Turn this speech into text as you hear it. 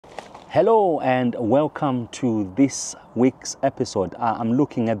Hello and welcome to this week's episode. I'm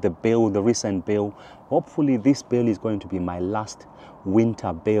looking at the bill, the recent bill. Hopefully this bill is going to be my last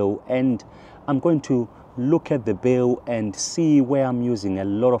winter bill, and I'm going to look at the bill and see where I'm using a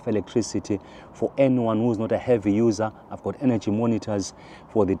lot of electricity. For anyone who's not a heavy user, I've got energy monitors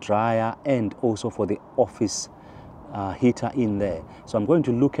for the dryer and also for the office heater in there. So I'm going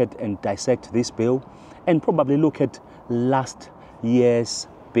to look at and dissect this bill and probably look at last year's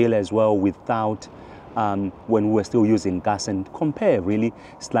bill as well without when we were still using gas and compare really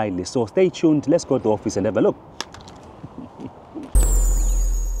slightly. So stay tuned. Let's go to the office and have a look.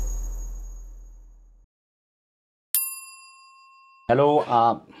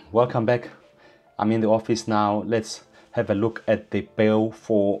 Hello, welcome back. I'm in the office now. Let's have a look at the bill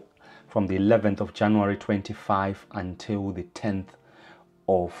from the 11th of January 25 until the 10th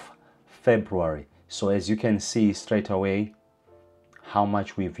of February. So as you can see straight away how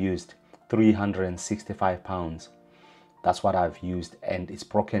much we've used, £365. That's what I've used, and it's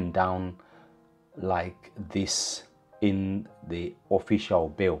broken down like this in the official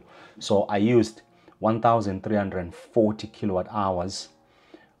bill. So I used 1,340 kilowatt hours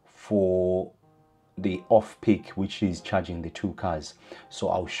for the off-peak, which is charging the two cars. So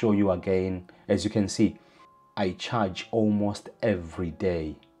I'll show you again. As you can see, I charge almost every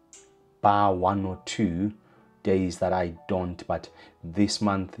day, bar 1 or 2 days that I don't. But this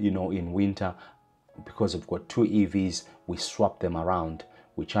month, you know, in winter, because I've got 2 EVs, we swap them around.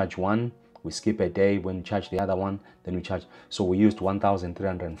 We charge one, we skip a day, when we charge the other one, then we charge. So we used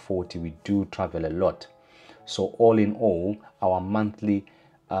 1,340. We do travel a lot. So all in all, our monthly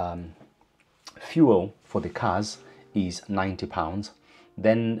fuel for the cars is £90.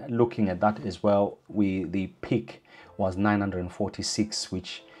 Then looking at that as well, the peak was 946,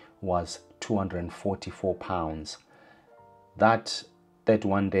 which was £244. That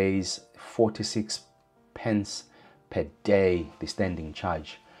 31 days, 46 pence per day, the standing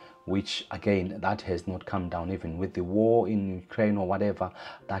charge, which again, that has not come down. Even with the war in Ukraine or whatever,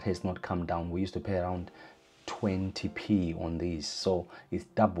 that has not come down. We used to pay around 20p on these, so it's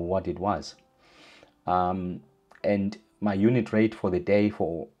double what it was. And my unit rate for the day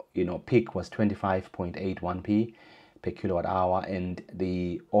for peak was 25.81p per kilowatt hour, and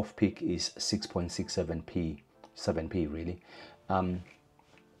the off peak is 6.67p, 7p really.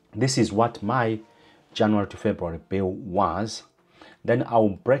 This is what my January to February bill was. Then I'll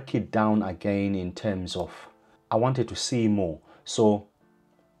break it down again in terms of, I wanted to see more. So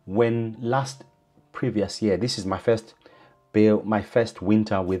when previous year, this is my first bill, my first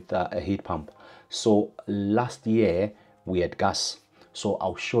winter with a heat pump. So last year we had gas. So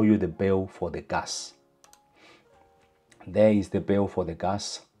I'll show you the bill for the gas. There is the bill for the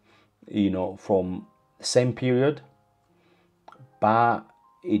gas, from same period, but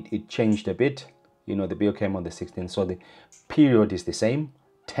it changed a bit. The bill came on the 16th, so the period is the same,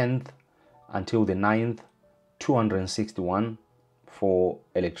 10th until the 9th, 261 for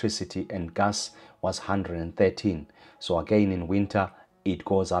electricity, and gas was 113. So again, in winter it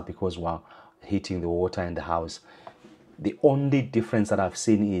goes up because we're heating the water in the house. The only difference that I've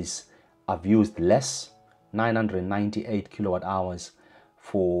seen is I've used less, 998 kilowatt hours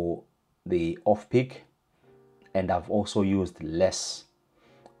for the off-peak, and I've also used less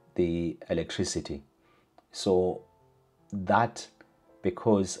the electricity. So that,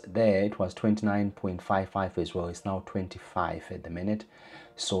 because there it was 29.55 as well, it's now 25 at the minute.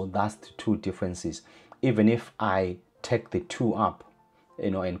 So that's the two differences. Even if I take the two up,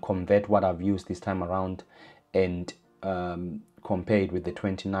 and convert what I've used this time around and compare it with the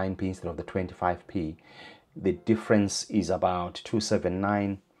 29p instead of the 25p, the difference is about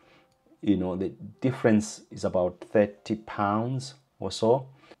 279. The difference is about £30 or so.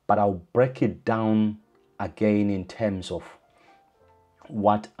 But I'll break it down again in terms of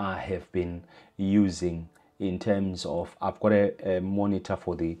what I have been using. In terms of, I've got a monitor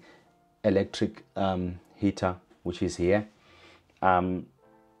for the electric heater, which is here, and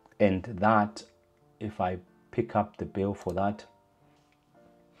that, if I pick up the bill for that,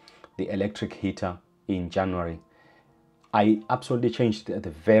 the electric heater in January, I absolutely changed it at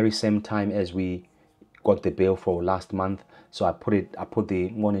the very same time as we got the bill for last month. So I put the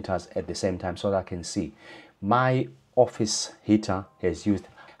monitors at the same time so that I can see. My office heater has used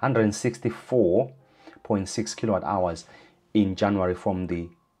 164.6 kilowatt hours in January, from the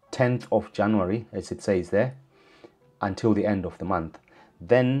 10th of January, as it says there, until the end of the month.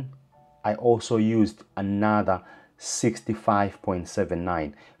 Then I also used another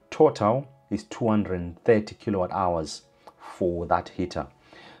 65.79. Total is 230 kilowatt hours for that heater.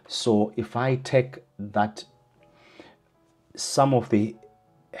 So if I take that, some of the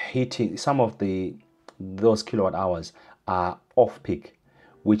hitting some of those kilowatt hours are off peak,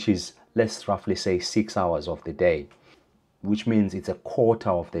 which is, let's roughly say, 6 hours of the day, which means it's a quarter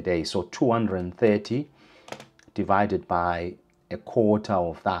of the day. So 230 divided by a quarter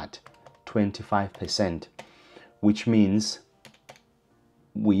of that, 25%, which means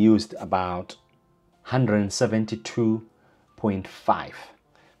we used about 172.5.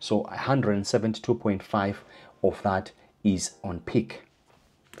 So 172.5 of that is on peak.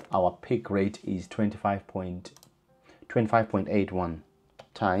 Our peak rate is 25.81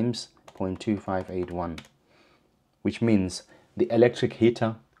 times 0.2581, which means the electric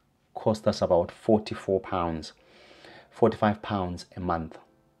heater cost us about 44 pounds, 45 pounds a month.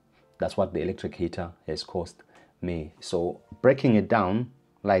 That's what the electric heater has cost me. So breaking it down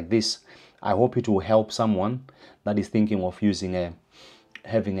like this, I hope it will help someone that is thinking of having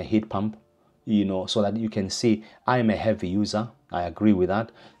a heat pump, so that you can see I am a heavy user. I agree with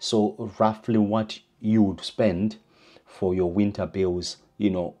that. So roughly what you would spend for your winter bills,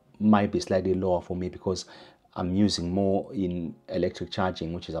 might be slightly lower for me because I'm using more in electric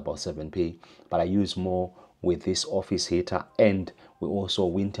charging, which is about 7p, but I use more with this office heater, and we also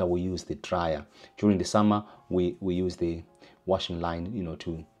winter we use the dryer. During the summer we use the washing line,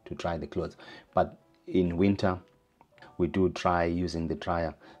 to dry the clothes, but in winter we do dry using the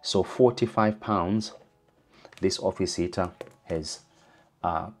dryer. So 45 pounds this office heater has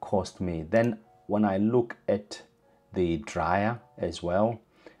cost me. Then when I look at the dryer as well,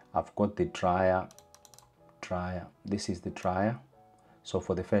 I've got the dryer. This is the dryer. So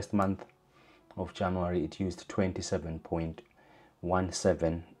for the first month of January it used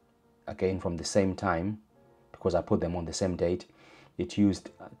 27.17, again from the same time because I put them on the same date. It used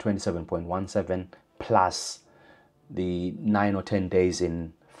 27.17 plus the 9 or 10 days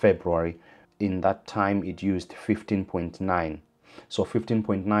in February. In that time it used 15.9. So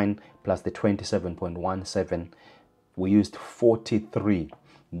 15.9 plus the 27.17, we used 43.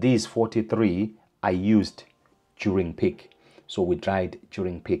 These 43 I used during peak, so we dried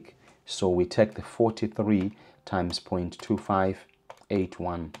during peak. So we take the 43 times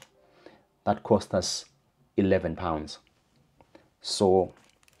 0.2581, that cost us 11 pounds. So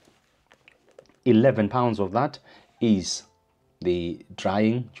 11 pounds of that is the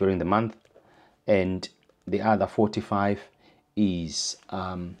drying during the month, and the other 45 is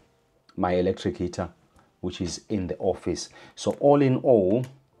my electric heater, which is in the office. So all in all,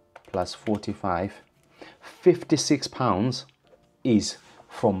 plus 45, 56 pounds is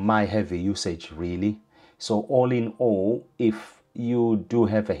from my heavy usage, really. So all in all, if you do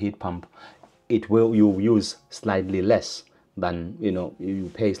have a heat pump, you use slightly less than,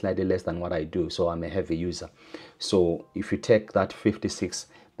 you pay slightly less than what I do. So I'm a heavy user. So if you take that 56,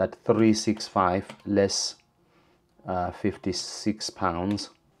 that 365 less 56 pounds,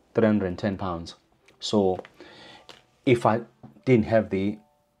 310 pounds. So if I didn't have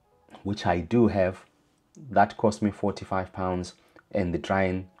which I do have, that cost me 45 pounds, and the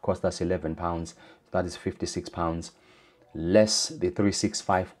drying cost us 11 pounds. That is 56 pounds less the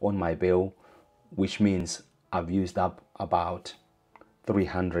 365 on my bill, which means I've used up about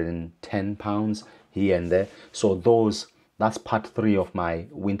 310 pounds here and there. So that's part 3 of my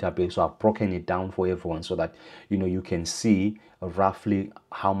winter bill. So I've broken it down for everyone so that you can see roughly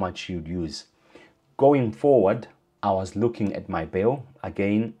how much you'd use. Going forward, I was looking at my bill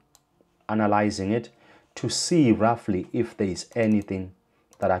again, analyzing it to see roughly if there is anything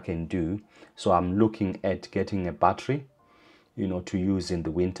that I can do. So I'm looking at getting a battery, to use in the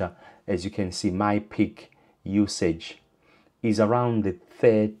winter. As you can see, my peak usage is around the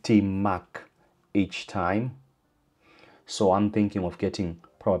 30 mark each time. So I'm thinking of getting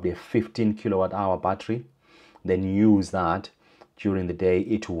probably a 15 kilowatt hour battery, then use that during the day.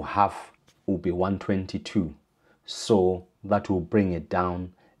 It will be 122. So that will bring it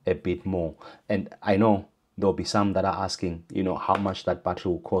down a bit more. And I know there'll be some that are asking, how much that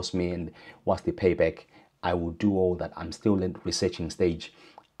battery will cost me and what's the payback. I will do all that. I'm still in the researching stage.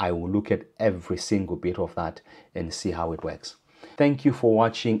 I will look at every single bit of that and see how it works. Thank you for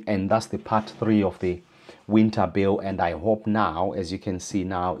watching, and that's the part 3 of the winter bill. And I hope now, as you can see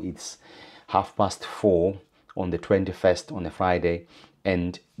now, it's 4:30 on the 21st, on a Friday,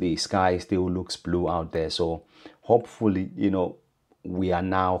 and the sky still looks blue out there. So hopefully, we are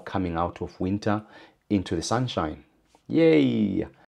now coming out of winter into the sunshine. Yay!